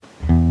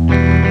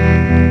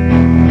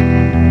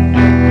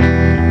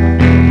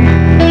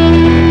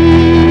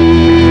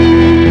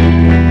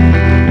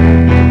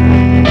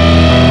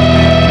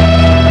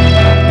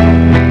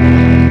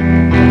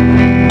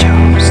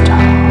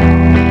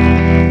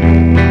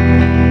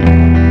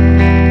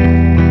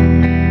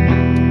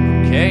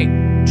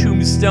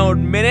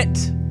Tombstone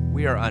Minute.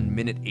 We are on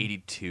minute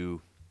 82.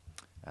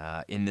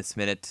 In this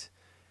minute,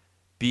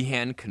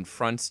 Behan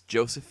confronts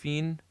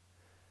Josephine.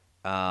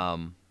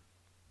 And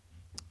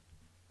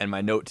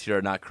my notes here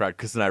are not correct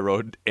because then I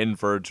wrote in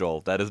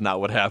Virgil. That is not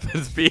what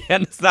happens.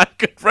 Behan does not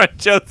confront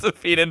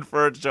Josephine in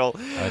Virgil.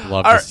 I'd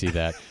love to see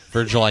that.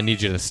 Virgil, I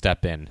need you to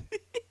step in.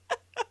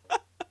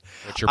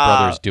 What your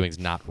brother is doing is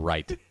not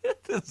right.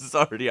 This is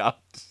already out.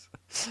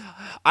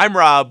 I'm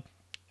Rob,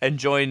 and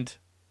joined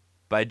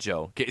by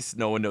Joe, in case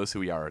no one knows who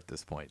we are at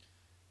this point.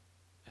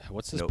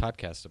 What's this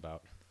podcast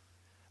about?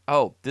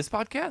 Oh, this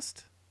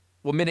podcast?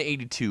 Well, minute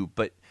 82,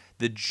 but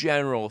the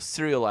general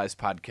serialized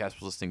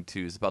podcast we're listening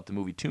to is about the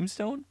movie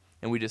Tombstone,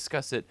 and we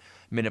discuss it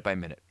minute by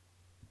minute.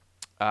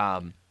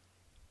 And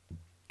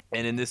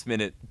in this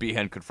minute,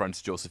 Behan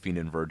confronts Josephine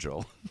and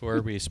Virgil. Who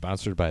are we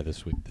sponsored by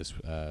this week?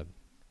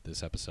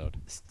 This episode?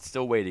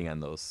 Still waiting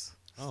on those.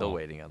 Still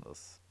waiting on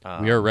those.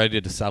 We are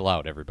ready to sell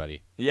out,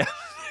 everybody. Yeah,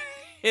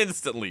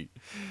 instantly.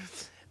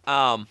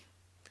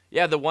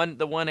 Yeah, the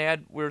one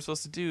ad we were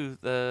supposed to do,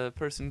 the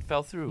person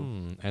fell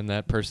through. And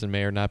that person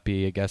may or not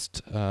be a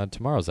guest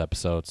tomorrow's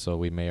episode, so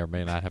we may or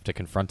may not have to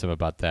confront him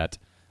about that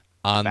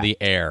on the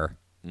air.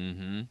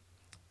 Mm-hmm.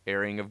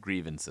 Airing of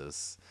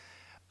grievances.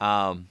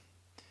 So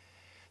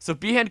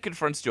Behan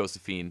confronts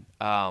Josephine.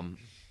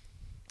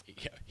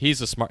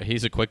 He's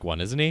a quick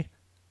one, isn't he?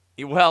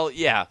 Well,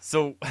 yeah.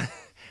 So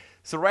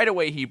right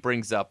away he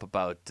brings up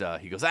about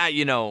he goes,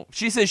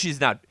 she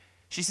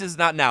says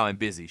not now, I'm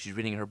busy. She's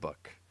reading her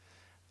book.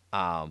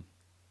 And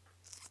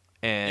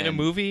in a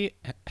movie,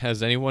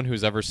 has anyone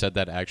who's ever said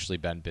that actually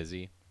been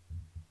busy?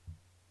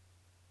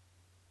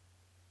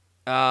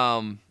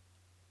 I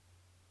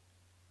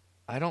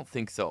don't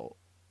think so.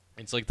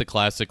 It's like the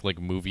classic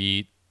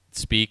movie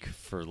speak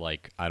for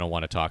I don't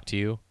want to talk to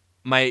you.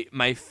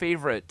 My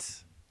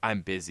favorite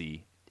I'm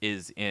busy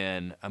is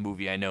in a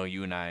movie I know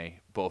you and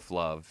I both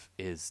love,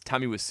 is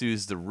Tommy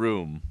Wiseau's The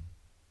Room,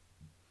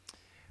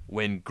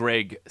 when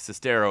Greg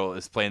Sestero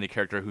is playing the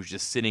character who's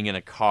just sitting in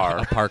a car.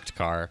 A parked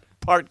car.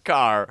 Parked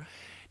car.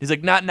 He's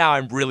like, not now,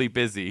 I'm really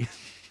busy.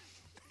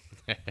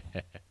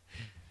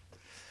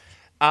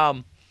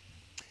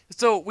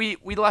 So we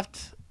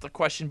left the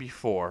question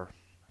before.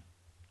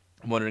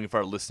 I'm wondering if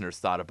our listeners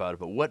thought about it,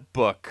 but what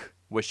book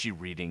was she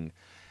reading?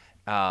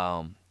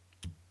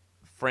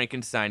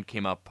 Frankenstein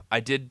came up. I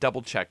did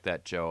double check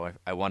that, Joe.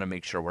 I want to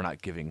make sure we're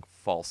not giving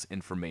false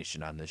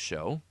information on this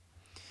show.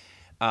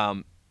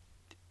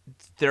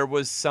 There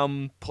was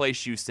some place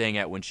she was staying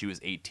at when she was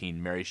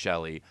 18, Mary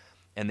Shelley,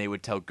 and they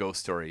would tell ghost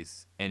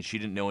stories, and she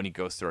didn't know any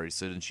ghost stories,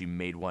 so then she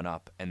made one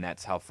up, and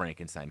that's how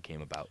Frankenstein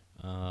came about.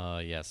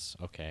 Yes,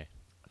 okay.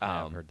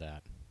 I've heard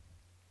that.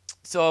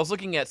 So I was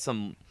looking at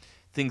some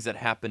things that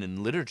happened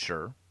in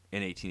literature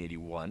in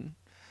 1881.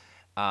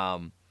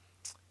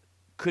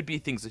 Could be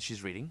things that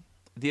she's reading.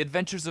 The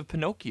Adventures of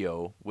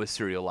Pinocchio was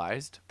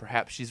serialized.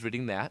 Perhaps she's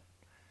reading that.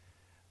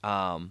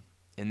 And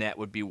that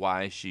would be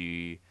why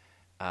she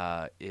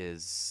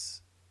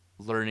is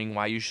learning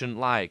why you shouldn't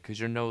lie, because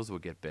your nose will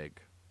get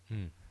big.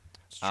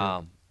 It's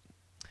true.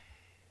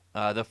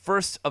 The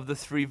first of the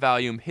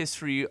 3-volume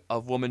History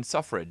of Woman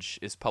Suffrage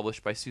is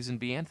published by Susan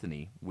B.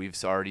 Anthony. We've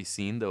already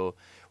seen the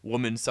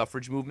woman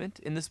suffrage movement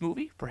in this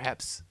movie.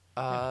 Perhaps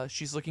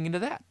she's looking into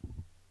that.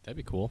 That'd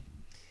be cool.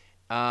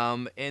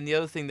 And the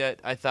other thing that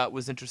I thought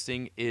was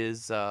interesting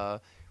is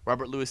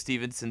Robert Louis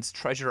Stevenson's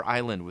Treasure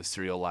Island was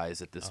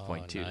serialized at this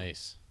point, too.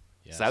 Nice.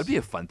 Yes. So that would be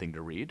a fun thing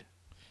to read.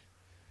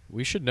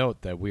 We should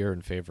note that we are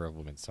in favor of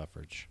women's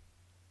suffrage.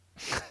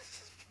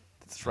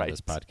 That's right. On this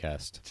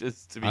podcast.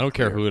 Just to be I don't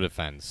clear. care who it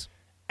offends.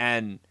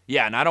 And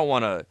I don't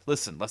want to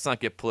listen. Let's not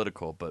get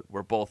political, but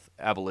we're both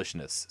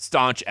abolitionists,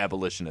 staunch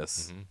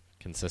abolitionists. Mm-hmm.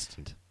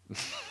 Consistent.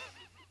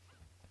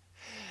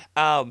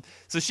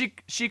 So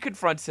she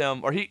confronts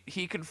him, or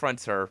he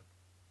confronts her,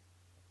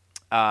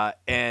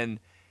 and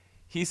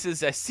he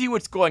says, "I see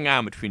what's going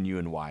on between you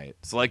and Wyatt."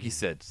 So, like he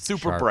said,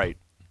 super Sharp. bright,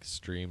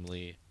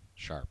 Extremely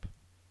sharp.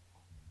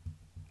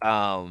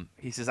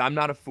 He says, "I'm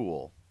not a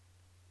fool,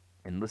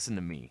 and listen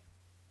to me,"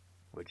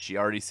 which she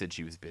already said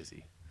she was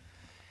busy.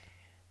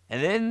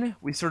 And then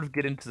we sort of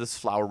get into this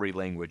flowery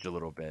language a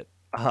little bit.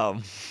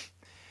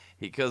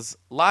 Because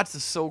lots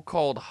of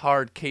so-called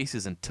hard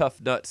cases and tough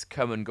nuts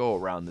come and go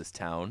around this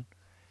town,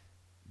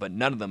 but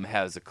none of them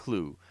has a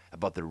clue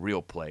about the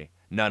real play.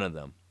 None of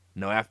them.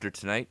 No, after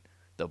tonight,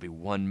 there'll be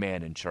one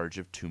man in charge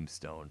of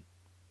Tombstone.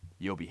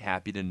 You'll be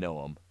happy to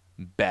know him.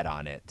 Bet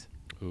on it.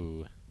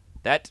 Ooh.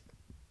 That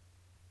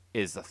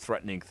is a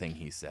threatening thing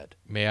he said.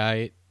 May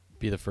I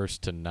be the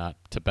first to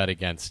bet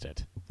against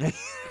it?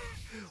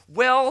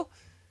 Well,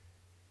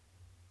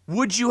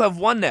 would you have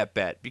won that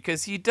bet?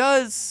 Because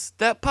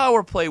that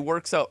power play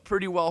works out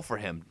pretty well for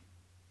him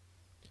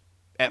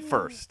at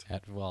first.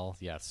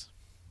 Yes.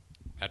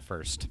 At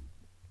first.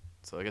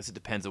 So I guess it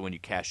depends on when you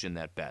cash in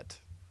that bet.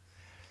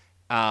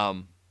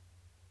 I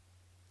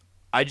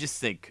just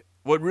think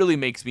what really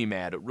makes me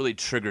mad, it really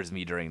triggers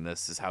me during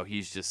this, is how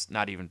he's just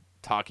not even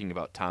talking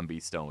about Tom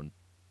B. Stone.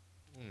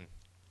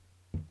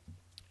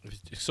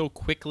 So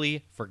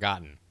quickly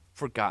forgotten.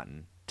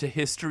 to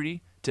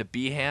history, to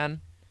Behan.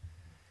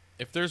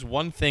 If there's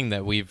one thing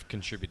that we've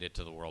contributed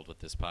to the world with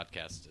this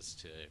podcast is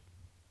to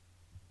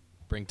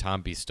bring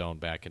Tom B. Stone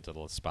back into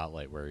the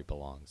spotlight where he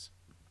belongs.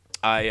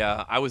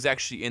 I was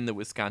actually in the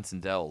Wisconsin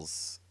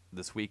Dells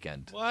this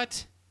weekend.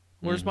 What?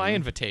 Where's my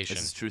invitation?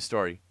 It's a true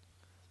story.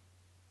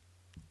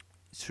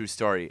 It's a true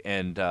story.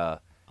 And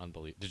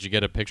Unbelievable. Did you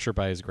get a picture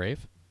by his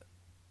grave?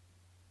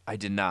 I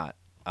did not.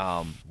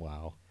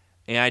 Wow.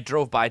 And I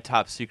drove by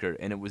Top Secret,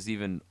 and it was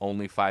even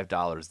only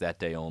 $5 that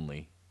day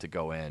only to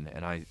go in.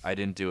 And I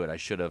didn't do it. I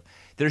should have.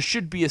 There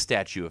should be a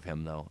statue of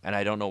him, though, and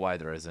I don't know why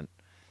there isn't.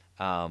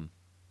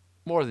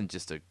 More than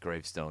just a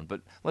gravestone.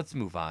 But let's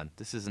move on.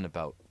 This isn't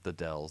about the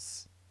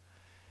Dells.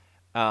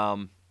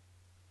 So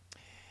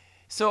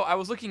I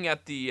was looking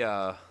at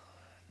the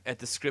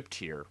script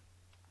here,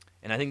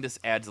 and I think this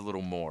adds a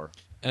little more.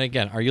 And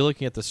again, are you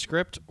looking at the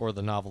script or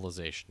the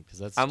novelization? Because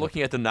that's I'm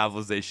looking at the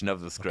novelization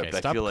of the script. Okay, I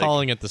stop feel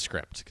calling it the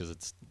script because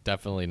it's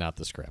definitely not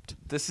the script.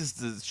 This is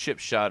the chip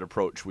shot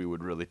approach we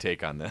would really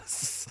take on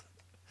this.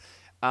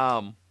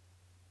 So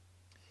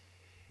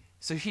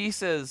he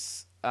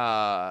says,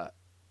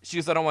 she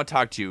goes, I don't want to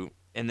talk to you.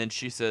 And then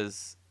she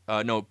says,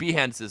 no,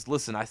 Behan says,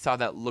 listen, I saw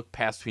that look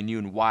pass between you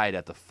and Wyatt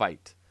at the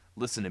fight.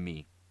 Listen to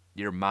me.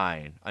 You're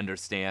mine.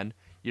 Understand?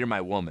 You're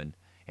my woman,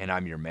 and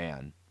I'm your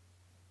man.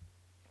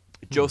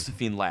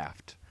 Josephine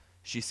laughed.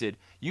 She said,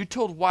 you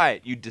told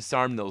Wyatt you'd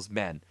disarm those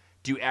men.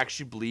 Do you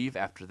actually believe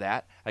after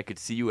that I could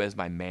see you as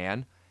my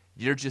man?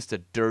 You're just a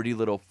dirty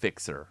little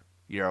fixer.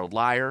 You're a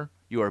liar.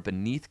 You are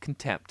beneath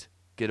contempt.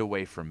 Get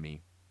away from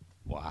me.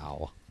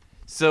 Wow.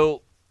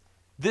 So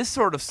this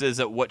sort of says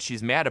that what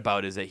she's mad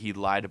about is that he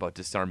lied about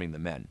disarming the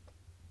men.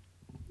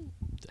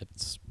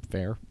 That's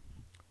fair.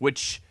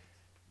 Which,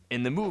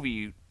 in the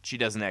movie, she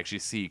doesn't actually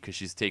see because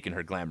she's taking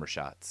her glamour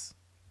shots.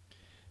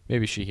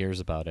 Maybe she hears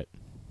about it.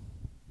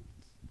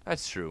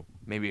 That's true.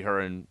 Maybe her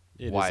and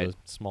It Wyatt is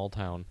a small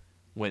town.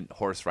 went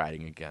horse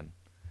riding again.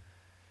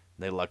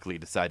 They luckily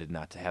decided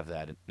not to have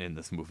that in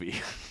this movie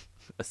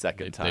a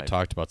second time. They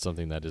talked about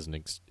something that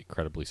isn't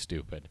incredibly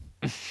stupid.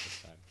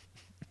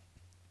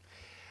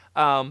 Do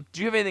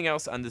you have anything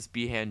else on this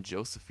Behan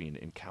Josephine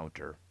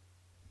encounter?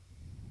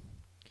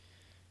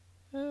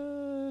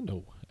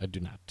 No, I do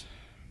not.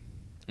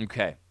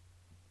 Okay.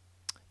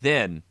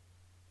 Then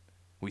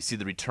we see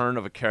the return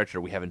of a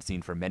character we haven't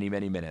seen for many,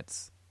 many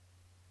minutes.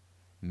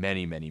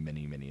 Many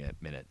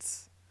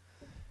minutes.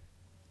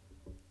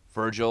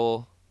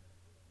 Virgil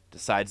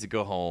decides to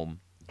go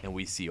home, and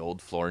we see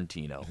old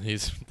Florentino.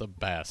 He's the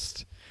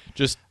best.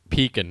 Just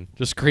peeking,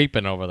 just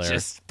creeping over there.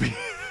 Just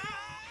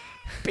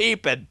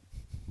peeping.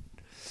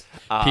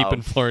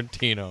 Peeping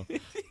Florentino.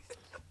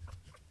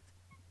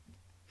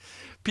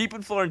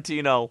 Peeping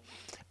Florentino,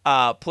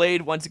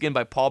 played once again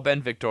by Paul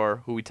Ben Victor,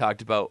 who we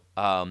talked about,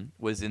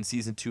 was in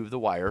season 2 of The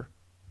Wire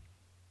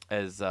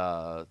as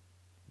the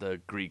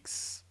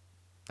Greeks.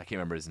 I can't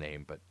remember his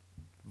name, but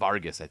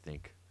Vargas, I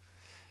think.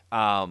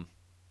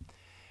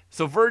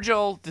 So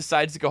Virgil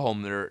decides to go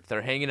home.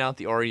 They're hanging out at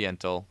the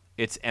Oriental.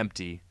 It's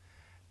empty.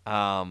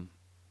 The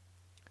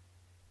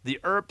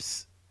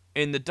Earps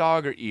and the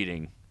dog are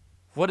eating.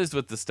 What is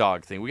with this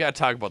dog thing? We got to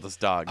talk about this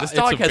dog. This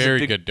dog it's a has very a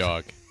big, good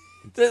dog.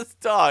 This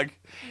dog,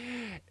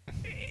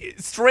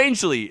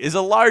 strangely, is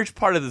a large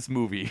part of this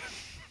movie.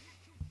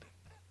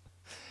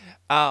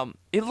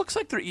 It looks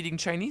like they're eating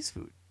Chinese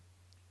food.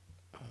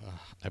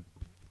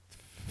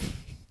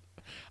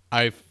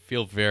 I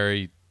feel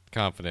very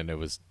confident it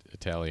was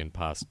Italian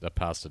a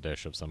pasta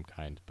dish of some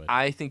kind, but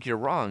I think you're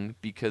wrong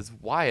because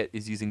Wyatt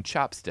is using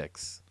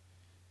chopsticks.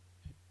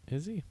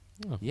 is he?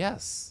 Oh.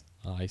 Yes.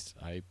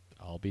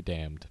 I'll be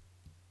damned.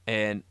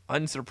 And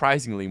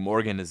unsurprisingly,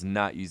 Morgan is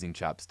not using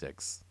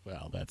chopsticks.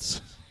 Well,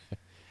 that's.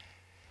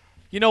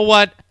 You know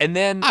what? And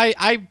then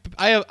I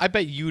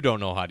bet you don't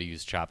know how to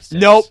use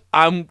chopsticks. nope,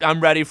 I'm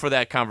ready for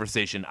that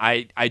conversation.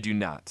 I do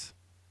not.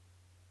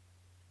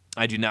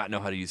 I do not know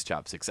how to use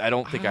chopsticks. I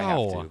don't think I have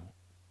How? to.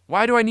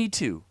 Why do I need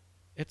to?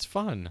 It's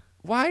fun.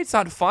 Why? It's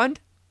not fun.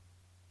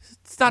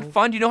 It's not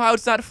fun. Do you know how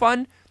it's not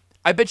fun?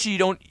 I bet you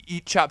don't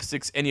eat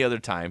chopsticks any other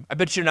time. I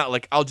bet you're not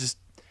like, I'll just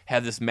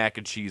have this mac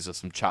and cheese with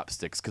some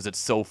chopsticks because it's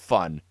so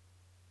fun.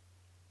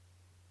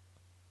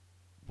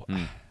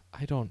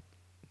 I don't.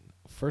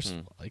 First,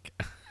 like,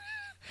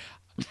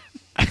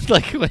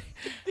 like,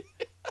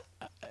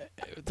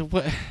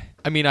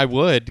 I mean, I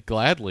would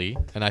gladly,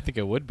 and I think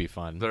it would be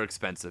fun. They're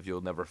expensive.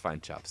 You'll never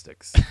find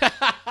chopsticks.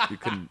 You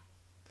couldn't.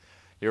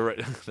 You're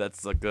right.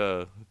 That's like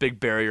a big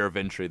barrier of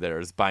entry. There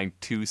is buying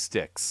 2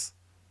 sticks.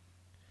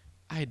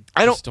 I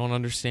don't- just don't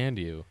understand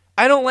you.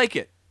 I don't like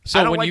it. I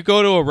So don't when like- you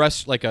go to a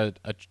like a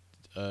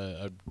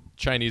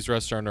Chinese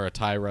restaurant or a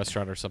Thai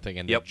restaurant or something,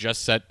 and Yep. they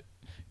just set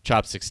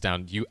chopsticks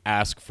down, you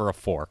ask for a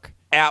fork.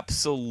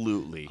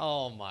 Absolutely.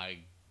 Oh my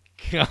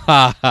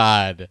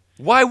god!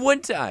 Why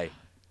wouldn't I?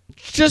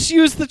 Just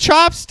use the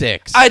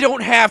chopsticks. I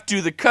don't have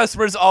to. The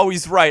customer's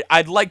always right.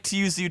 I'd like to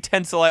use the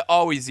utensil I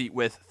always eat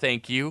with.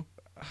 Thank you.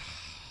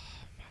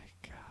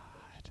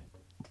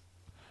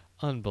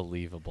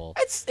 Unbelievable.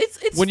 It's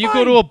When you go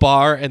fine. to a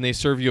bar and they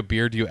serve you a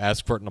beer, do you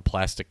ask for it in a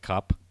plastic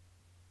cup?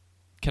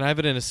 Can I have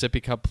it in a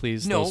sippy cup,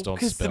 please? No, Those don't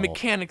because the spill.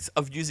 mechanics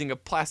of using a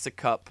plastic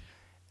cup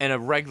and a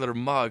regular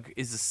mug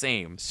is the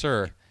same.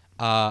 Sir,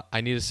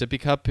 I need a sippy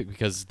cup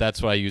because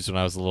that's what I used when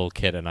I was a little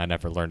kid, and I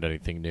never learned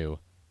anything new.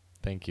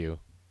 Thank you.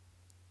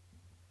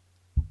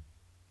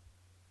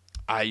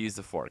 I use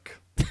a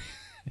fork,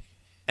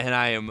 and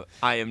I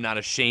am not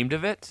ashamed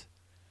of it.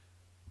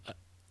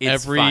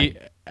 It's fine.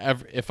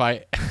 If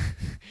I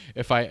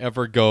if I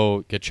ever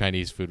go get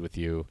Chinese food with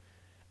you,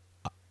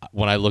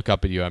 when I look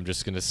up at you, I'm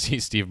just gonna see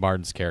Steve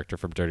Martin's character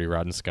from Dirty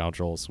Rotten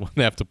Scoundrels when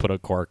they have to put a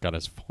cork on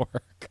his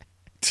fork.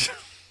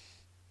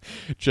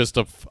 Just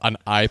an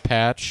eye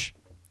patch.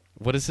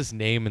 What is his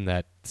name in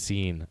that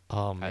scene?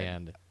 Oh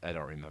man, I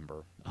don't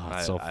remember. Oh,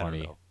 it's so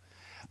funny.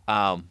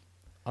 I don't know.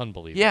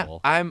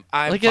 Unbelievable. Yeah, I'm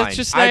like fine. it's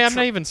just I'm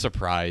not even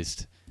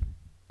surprised.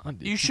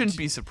 You shouldn't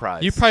be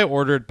surprised. You probably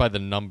ordered by the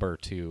number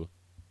too.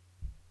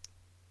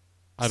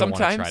 I don't want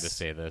to try Sometimes. to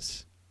say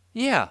this.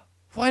 Yeah,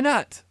 why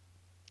not?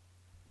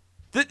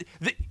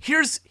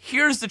 Here's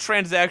the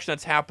transaction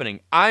that's happening.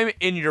 I'm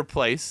in your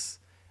place.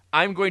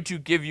 I'm going to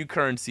give you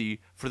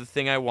currency for the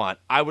thing I want.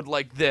 I would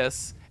like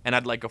this, and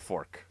I'd like a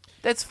fork.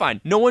 That's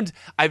fine.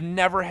 I've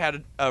never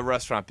had a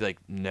restaurant be like,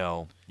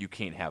 no, you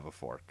can't have a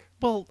fork.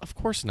 Well, of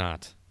course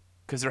not.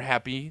 Because they're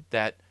happy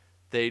that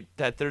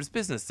there's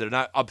business. They're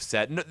not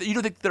upset. No, you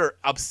don't think they're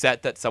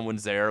upset that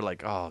someone's there?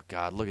 Like, oh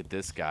God, look at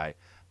this guy.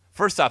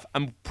 First off,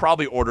 I'm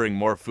probably ordering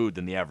more food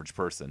than the average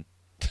person.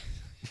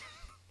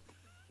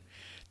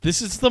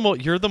 This is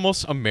you're the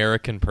most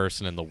American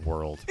person in the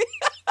world.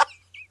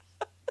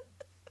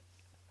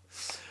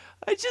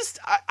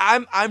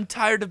 I'm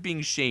tired of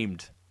being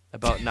shamed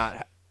about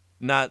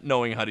not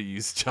knowing how to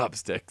use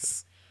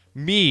chopsticks.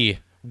 Me,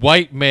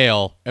 white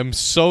male, am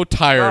so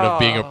tired of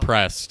being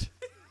oppressed.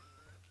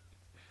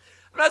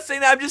 I'm not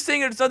saying that. I'm just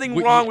saying there's nothing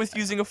wrong with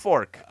using a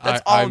fork.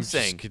 That's all I'm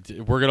saying.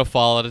 We're going to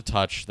fall out of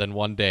touch. Then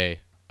one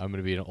day, I'm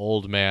going to be an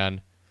old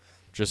man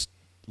just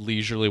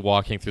leisurely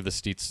walking through the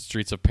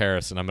streets of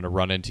Paris, and I'm going to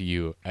run into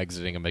you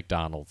exiting a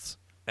McDonald's.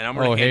 And I'm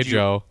going to hand you,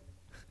 Joe.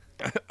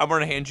 I'm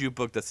going to hand you a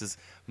book that says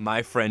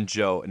My Friend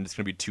Joe, and it's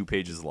going to be 2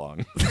 pages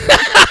long.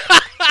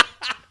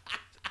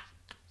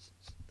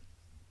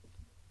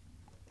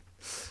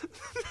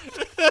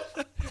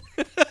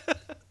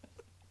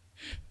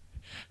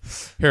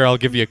 Here, I'll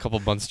give you a couple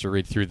months to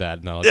read through that,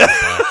 and then I'll get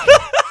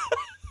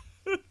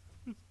back.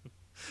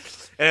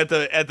 And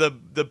at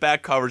the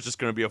back cover is just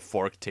going to be a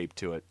fork taped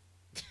to it.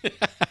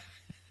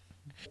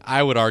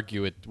 I would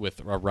argue it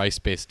with a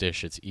rice-based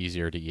dish. It's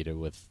easier to eat it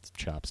with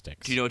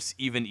chopsticks. Do you know it's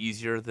even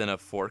easier than a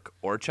fork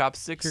or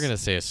chopsticks? You're gonna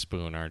say a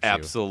spoon, aren't you?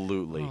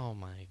 Absolutely. Oh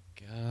my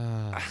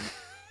god.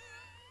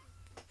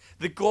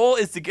 The goal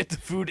is to get the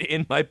food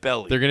in my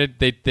belly.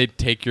 They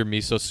take your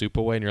miso soup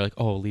away, and you're like,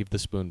 oh, leave the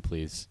spoon,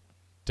 please.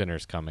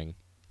 Dinner's coming.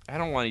 I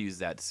don't want to use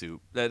that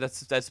soup.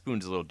 That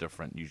spoon's a little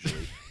different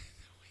usually.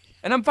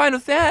 And I'm fine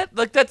with that.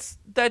 Like that's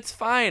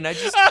fine. I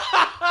just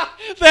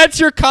That's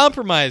your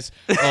compromise.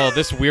 Oh,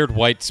 this weird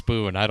white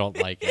spoon. I don't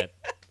like it.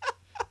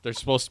 They're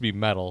supposed to be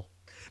metal.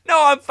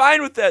 No, I'm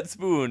fine with that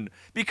spoon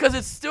because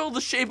it's still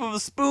the shape of a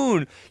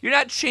spoon. You're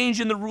not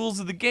changing the rules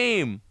of the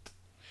game.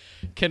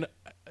 Can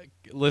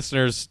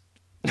listeners,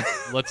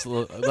 let's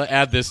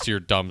add this to your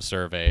dumb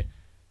survey.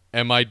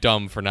 Am I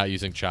dumb for not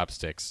using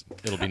chopsticks?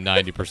 It'll be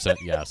 90%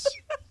 yes.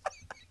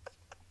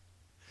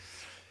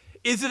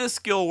 Is it a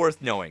skill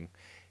worth knowing?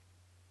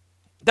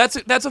 That's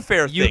a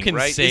fair thing, You can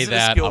right? say Is it a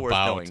that skill worth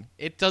about knowing?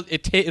 it.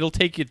 It'll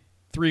take you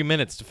 3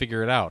 minutes to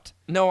figure it out.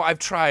 No, I've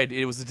tried.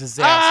 It was a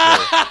disaster.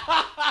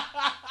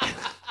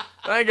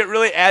 I get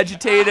really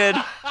agitated.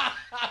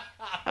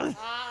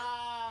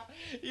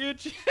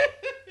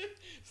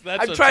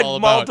 I've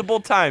tried multiple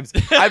times.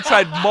 I've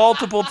tried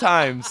multiple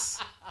times.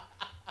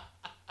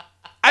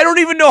 I don't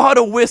even know how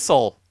to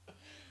whistle.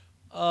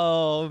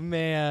 Oh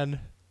man.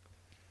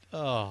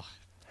 Oh.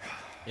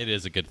 It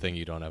is a good thing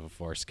you don't have a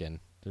foreskin.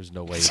 There's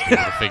no way you'd be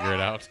able to figure it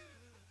out.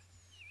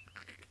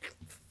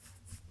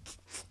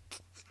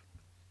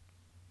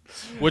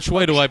 Which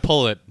way do I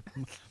pull it?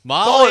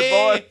 Molly! Pull it,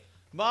 boy.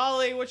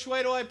 Molly, which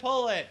way do I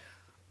pull it?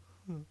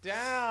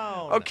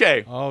 Down.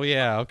 Okay. Oh,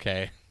 yeah,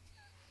 okay.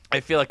 I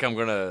feel like I'm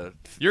going to...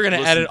 You're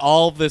going to edit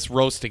all of this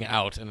roasting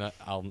out, and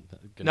I'm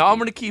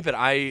going to keep it.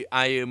 I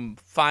am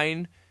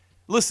fine.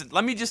 Listen,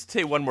 let me just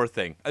say one more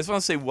thing. I just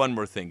want to say one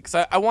more thing,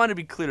 because I want to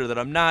be clear that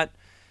I'm not...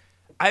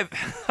 I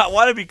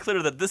want to be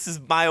clear that this is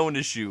my own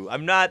issue.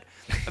 I'm not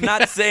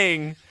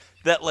saying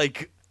that,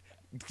 like,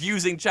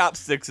 using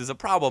chopsticks is a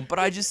problem, but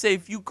I just say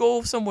if you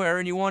go somewhere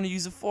and you want to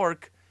use a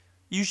fork,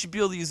 you should be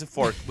able to use a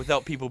fork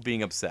without people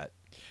being upset.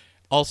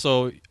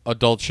 Also,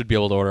 adults should be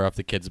able to order off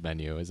the kids'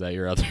 menu. Is that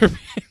your other opinion?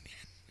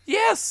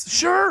 Yes,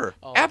 sure.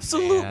 Oh,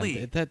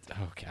 absolutely. Man.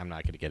 Okay, I'm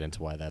not going to get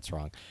into why that's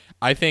wrong.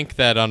 I think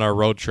that on our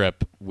road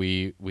trip,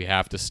 we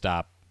have to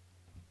stop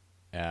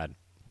at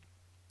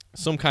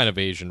some kind of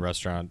Asian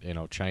restaurant,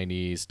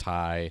 Chinese,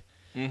 Thai,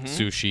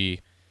 sushi,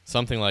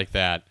 something like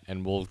that,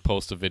 and we'll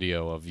post a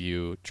video of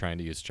you trying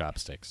to use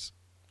chopsticks.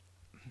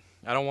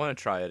 I don't want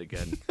to try it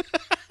again.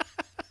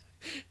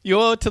 You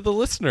owe it to the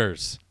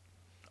listeners.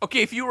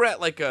 Okay, if you were at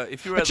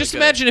But just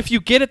imagine if you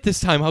get it this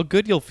time, how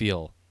good you'll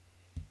feel.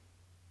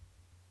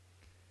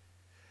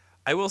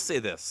 I will say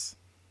this.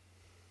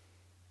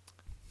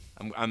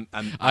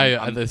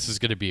 This is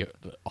going to be a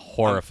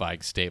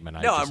horrifying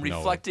statement. No, I I'm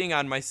reflecting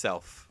on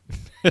myself.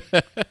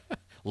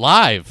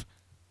 Live.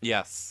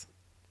 Yes.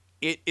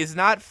 It is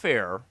not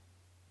fair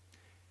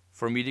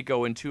for me to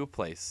go into a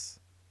place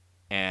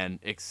and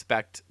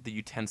expect the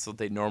utensil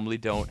they normally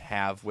don't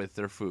have with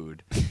their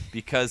food.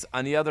 Because,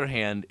 on the other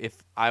hand,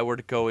 if I were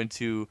to go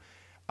into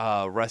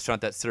a restaurant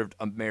that served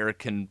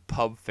American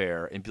pub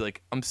fare and be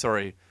like, I'm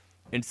sorry,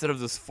 instead of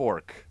this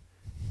fork,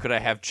 could I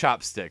have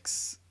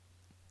chopsticks?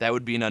 That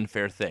would be an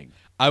unfair thing.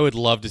 I would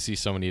love to see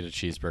someone eat a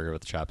cheeseburger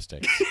with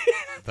chopsticks.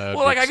 That would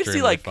Well, be I could see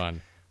extremely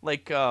fun.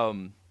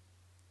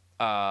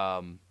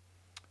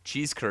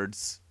 Cheese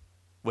curds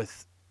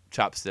with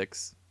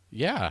chopsticks.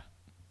 Yeah,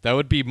 that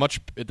would be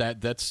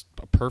That's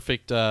a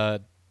perfect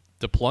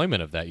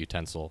deployment of that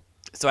utensil.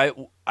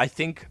 So I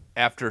think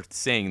after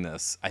saying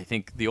this, I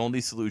think the only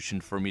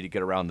solution for me to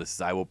get around this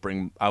is I will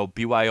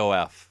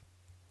BYOF.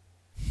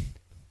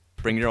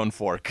 Bring your own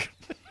fork.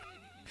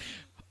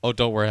 Oh,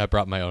 don't worry, I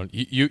brought my own.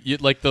 You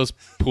like those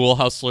pool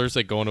hustlers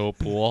that go into a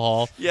pool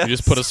hall? Yes. You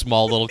just put a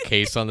small little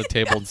case on the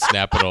table and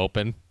snap it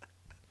open.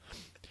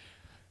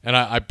 And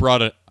I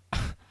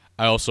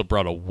also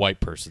brought a white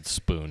person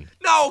spoon.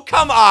 No,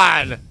 come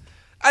on.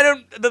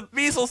 The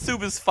miso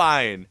soup is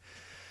fine.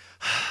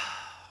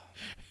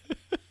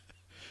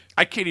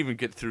 I can't even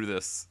get through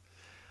this.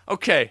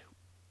 Okay.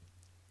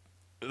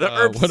 The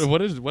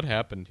herbs. What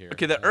happened here?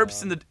 Okay, the herbs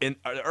the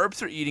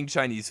herbs are eating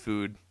Chinese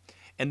food,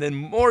 and then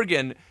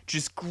Morgan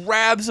just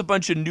grabs a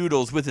bunch of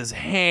noodles with his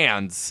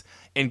hands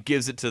and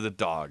gives it to the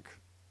dog.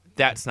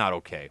 That's not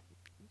okay.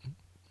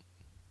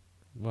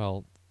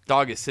 Well,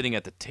 dog is sitting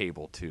at the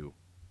table too.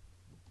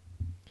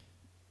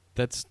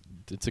 It's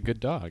a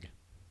good dog.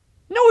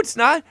 No, it's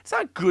not. It's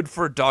not good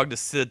for a dog to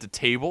sit at the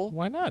table.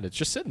 Why not? It's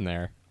just sitting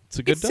there. It's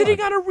a good dog. It's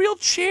sitting on a real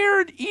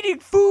chair and eating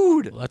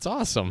food. Well, that's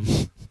awesome.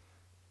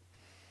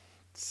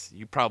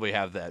 You probably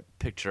have that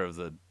picture of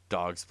the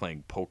dogs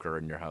playing poker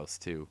in your house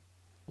too.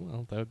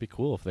 Well, that would be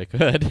cool if they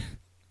could.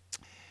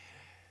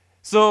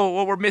 So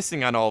what we're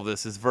missing on all of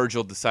this is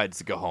Virgil decides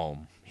to go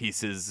home. He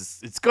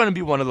says it's going to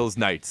be one of those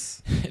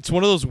nights. It's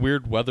one of those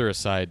weird weather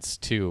asides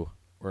too,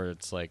 where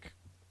it's like,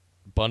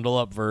 bundle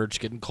up, Verge,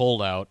 getting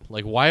cold out.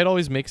 Like Wyatt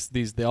always makes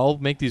these. They all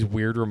make these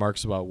weird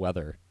remarks about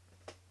weather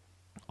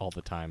all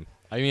the time.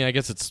 I mean, I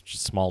guess it's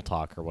just small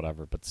talk or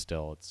whatever, but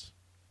still, it's.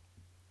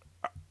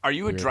 Are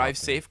you a drive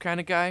safe kind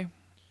of guy?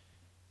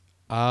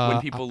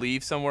 When people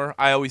leave somewhere,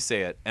 I always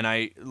say it, and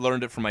I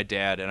learned it from my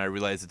dad, and I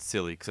realized it's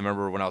silly because I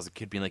remember when I was a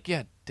kid being like,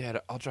 "Yeah,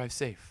 Dad, I'll drive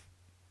safe."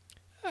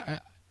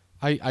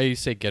 I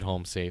say get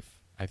home safe.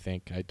 I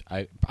think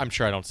I'm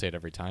sure I don't say it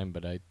every time,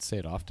 but I say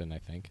it often. I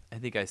think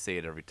I say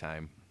it every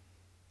time.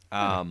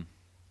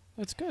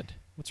 That's good.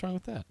 What's wrong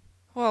with that?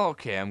 Well,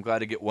 okay, I'm glad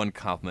to get one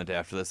compliment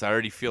after this. I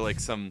already feel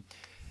like some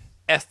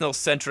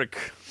ethnocentric.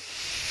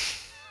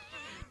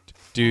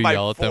 Do you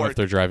yell at them if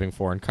they're driving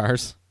foreign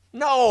cars?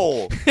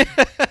 No.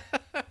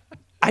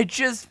 I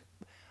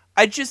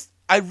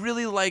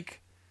really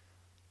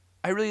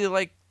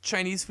like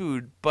Chinese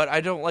food, but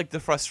I don't like the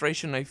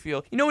frustration I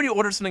feel. You know when you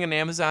order something on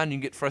Amazon and you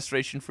get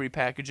frustration-free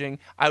packaging?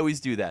 I always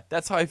do that.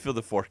 That's how I feel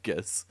the fork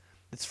is.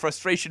 It's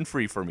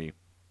frustration-free for me.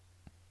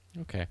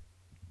 Okay.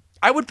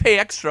 I would pay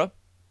extra.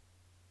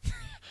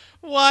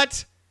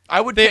 What?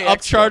 I would they pay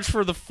extra. upcharge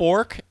for the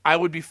fork? I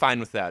would be fine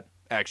with that,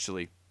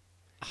 actually.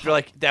 I feel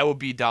like that would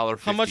be $1.50.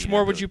 How much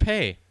more would you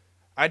pay?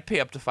 I'd pay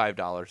up to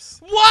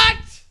 $5.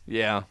 What?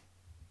 Yeah.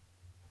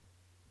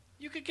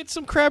 You could get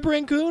some crab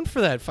rangoon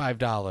for that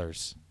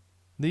 $5.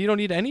 You don't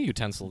need any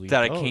utensil to eat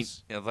that those. I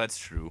can't. Yeah, that's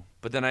true.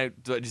 But then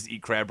do I just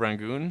eat crab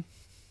rangoon?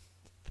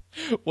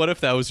 What if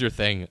that was your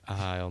thing?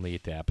 I only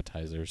eat the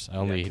appetizers. I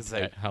only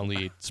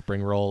eat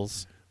spring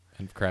rolls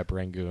and crab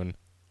rangoon.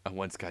 I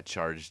once got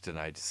charged, and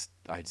I just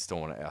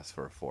don't want to ask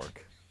for a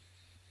fork.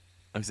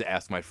 I was to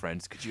ask my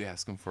friends, could you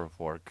ask them for a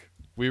fork?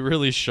 We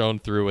really shone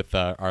through with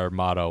our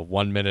motto: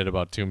 1 minute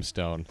about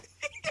Tombstone,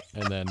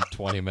 and then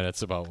 20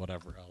 minutes about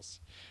whatever else.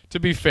 To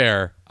be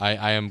fair,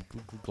 I am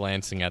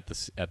glancing at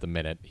the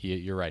minute.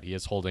 You're right. He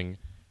is holding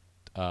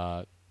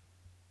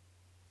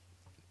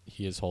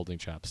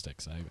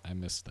chopsticks. I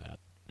missed that.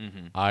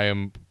 Mm-hmm. I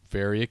am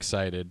very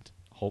excited.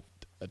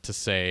 To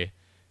say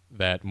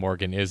that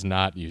Morgan is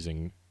not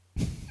using.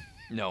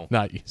 No,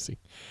 not using.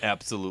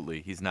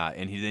 Absolutely, he's not.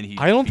 And he.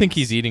 I don't think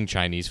he's eating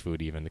Chinese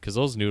food even, because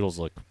those noodles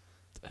look.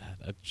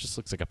 That just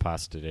looks like a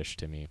pasta dish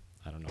to me.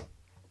 I don't know.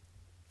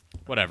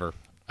 Whatever.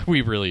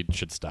 We really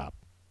should stop.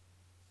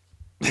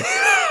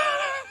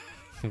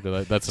 That's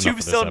enough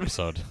of this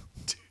episode.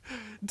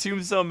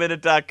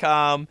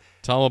 TombstoneMinute.com.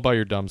 Tell them about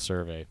your dumb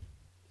survey.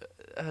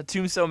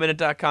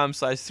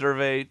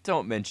 TombstoneMinute.com/survey.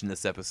 Don't mention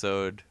this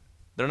episode.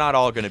 They're not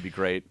all going to be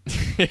great.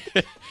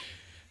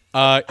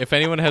 If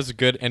anyone has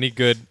any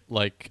good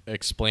like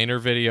explainer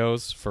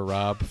videos for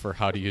Rob for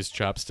how to use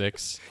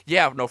chopsticks.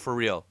 Yeah, no, for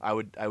real.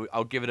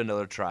 I'll give it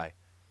another try.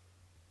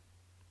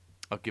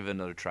 I'll give it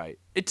another try.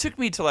 It took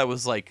me till I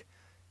was like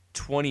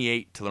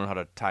 28 to learn how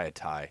to tie a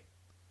tie.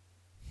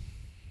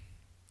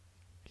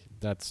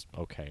 That's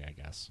okay, I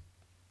guess.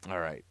 All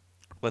right,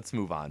 let's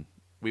move on.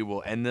 We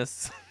will end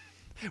this.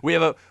 we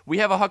have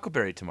a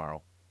Huckleberry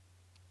tomorrow.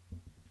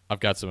 I've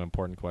got some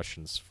important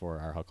questions for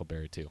our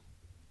Huckleberry too.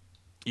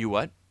 You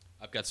what?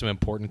 I've got some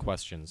important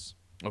questions.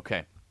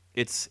 Okay,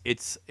 it's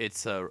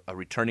a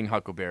returning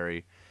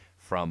Huckleberry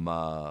from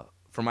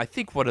I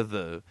think one of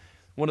the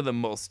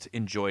most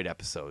enjoyed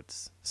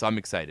episodes. So I'm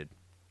excited.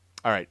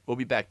 All right, we'll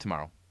be back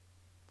tomorrow.